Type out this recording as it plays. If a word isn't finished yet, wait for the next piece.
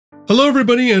Hello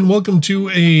everybody and welcome to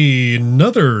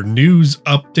another news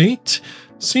update.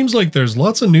 Seems like there's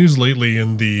lots of news lately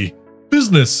in the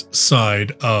business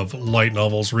side of light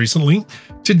novels recently.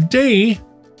 Today,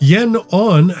 Yen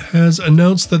On has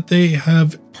announced that they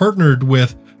have partnered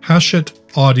with Hachette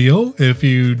Audio. If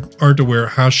you aren't aware,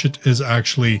 Hachette is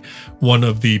actually one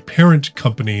of the parent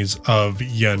companies of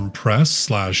Yen Press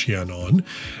 / Yen On,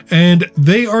 and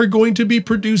they are going to be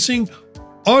producing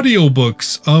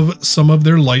audiobooks of some of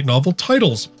their light novel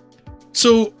titles.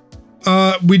 So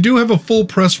we do have a full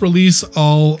press release.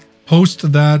 I'll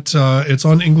post that. It's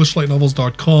on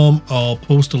EnglishLightNovels.com. I'll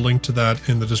post a link to that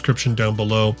in the description down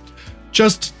below.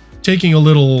 Just taking a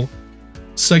little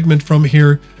segment from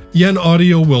here. Yen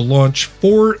Audio will launch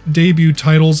 4 debut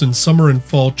titles in summer and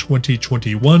fall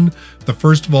 2021. The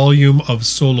first volume of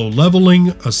Solo Leveling,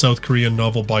 a South Korean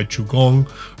novel by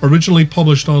Chugong, originally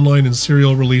published online in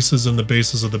serial releases and the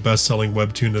basis of the best-selling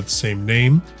webtoon of the same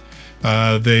name.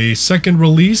 The second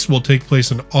release will take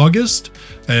place in August,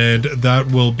 and that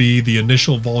will be the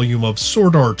initial volume of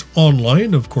Sword Art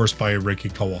Online, of course by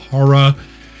Reiki Kawahara.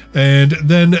 And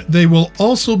then they will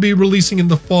also be releasing in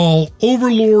the fall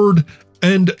Overlord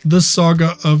and the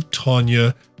Saga of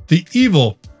Tanya the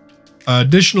Evil.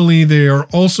 Additionally, they are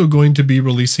also going to be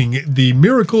releasing The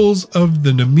Miracles of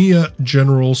the Namiya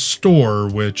General Store,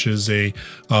 which is a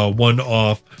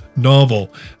one-off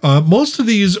novel. Most of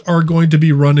these are going to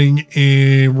be running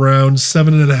around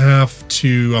 7.5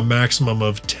 to a maximum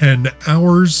of 10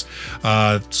 hours.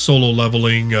 Solo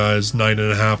Leveling is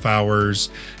 9.5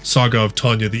 hours. Saga of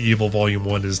Tanya the Evil Volume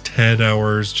 1 is 10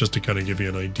 hours, just to kind of give you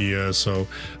an idea. So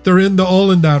they're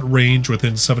all in that range,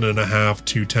 within 7.5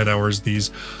 to 10 hours. These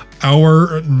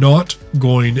are not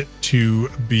going to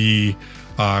be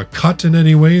cut in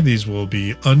any way. These will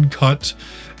be uncut,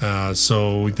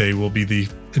 so they will be the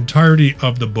entirety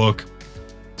of the book.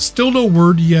 Still no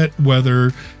word yet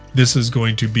whether this is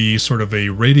going to be sort of a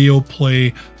radio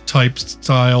play type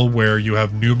style where you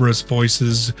have numerous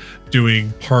voices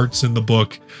doing parts in the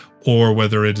book, or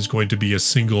whether it is going to be a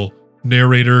single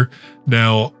narrator.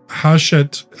 Now,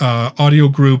 Hachette Audio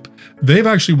Group, they've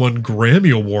actually won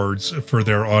Grammy Awards for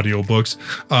their audiobooks.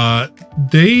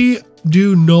 They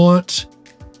do not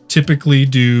typically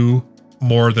do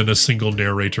more than a single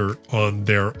narrator on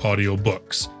their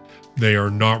audiobooks. They are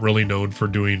not really known for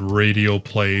doing radio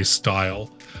play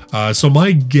style. So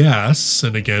my guess,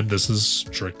 and again, this is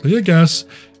strictly a guess,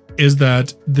 is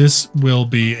that this will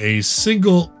be a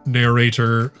single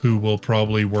narrator who will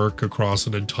probably work across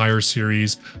an entire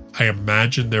series. I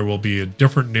imagine there will be a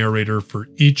different narrator for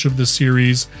each of the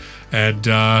series, and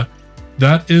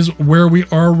that is where we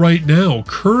are right now.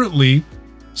 Currently,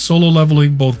 Solo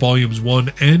Leveling, both volumes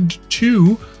 1 and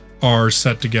 2 are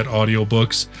set to get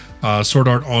audiobooks. Sword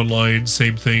Art Online,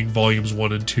 same thing, volumes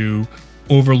 1 and 2.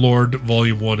 Overlord,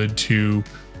 volume 1 and 2.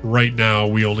 Right now,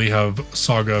 we only have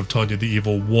Saga of Tanya the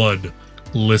Evil 1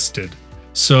 listed.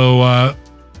 So,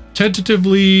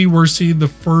 tentatively, we're seeing the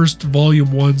first volume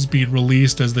 1s being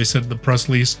released, as they said in the press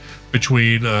release,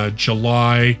 between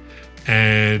July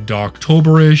and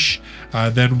October-ish.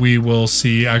 Then we will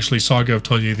see, actually, Saga of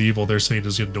Tanya the Evil, they're saying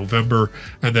is in November,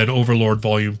 and then Overlord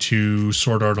Volume 2,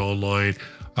 Sword Art Online,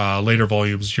 later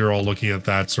volumes, you're all looking at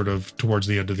that sort of towards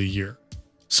the end of the year.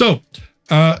 So,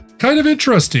 kind of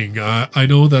interesting. I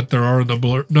know that there are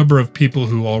a number of people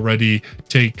who already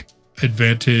take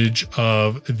advantage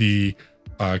of the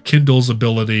Kindle's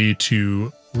ability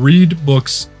to read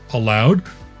books aloud.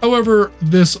 However,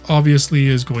 this obviously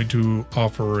is going to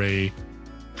offer a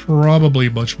probably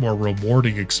much more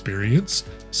rewarding experience,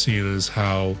 seeing as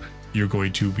how you're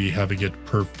going to be having it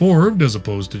performed as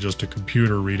opposed to just a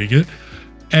computer reading it.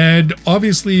 And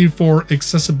obviously for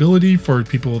accessibility, for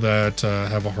people that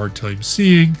have a hard time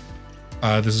seeing,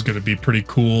 this is going to be pretty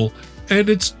cool. And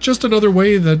it's just another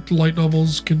way that light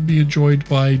novels can be enjoyed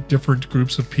by different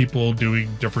groups of people doing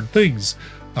different things.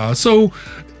 So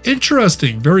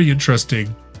interesting, very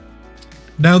interesting.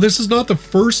 Now, this is not the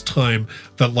first time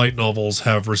that light novels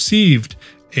have received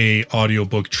a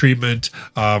audiobook treatment.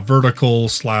 Vertical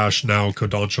 / now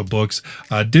Kodansha Books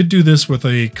did do this with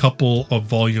a couple of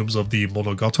volumes of the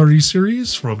Monogatari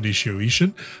series from Nishio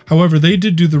Ishin. However, they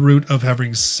did do the route of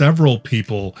having several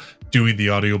people doing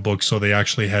the audiobook, so they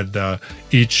actually had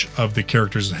each of the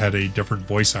characters had a different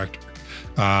voice actor.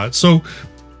 So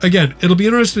again, it'll be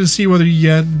interesting to see whether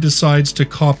Yen decides to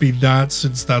copy that,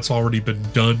 since that's already been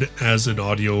done as an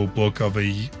audiobook of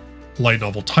a light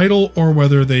novel title, or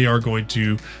whether they are going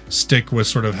to stick with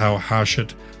sort of how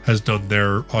Hachette has done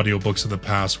their audiobooks in the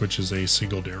past, which is a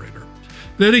single narrator.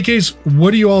 In any case,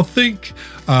 what do you all think?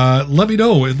 Let me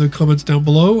know in the comments down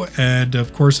below. And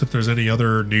of course, if there's any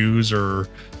other news or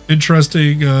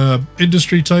interesting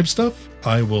industry type stuff,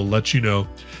 I will let you know.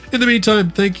 In the meantime,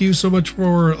 thank you so much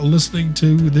for listening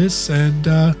to this, and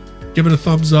give it a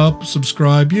thumbs up,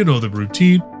 subscribe, you know the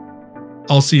routine.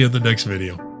 I'll see you in the next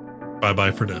video. Bye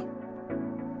bye for now.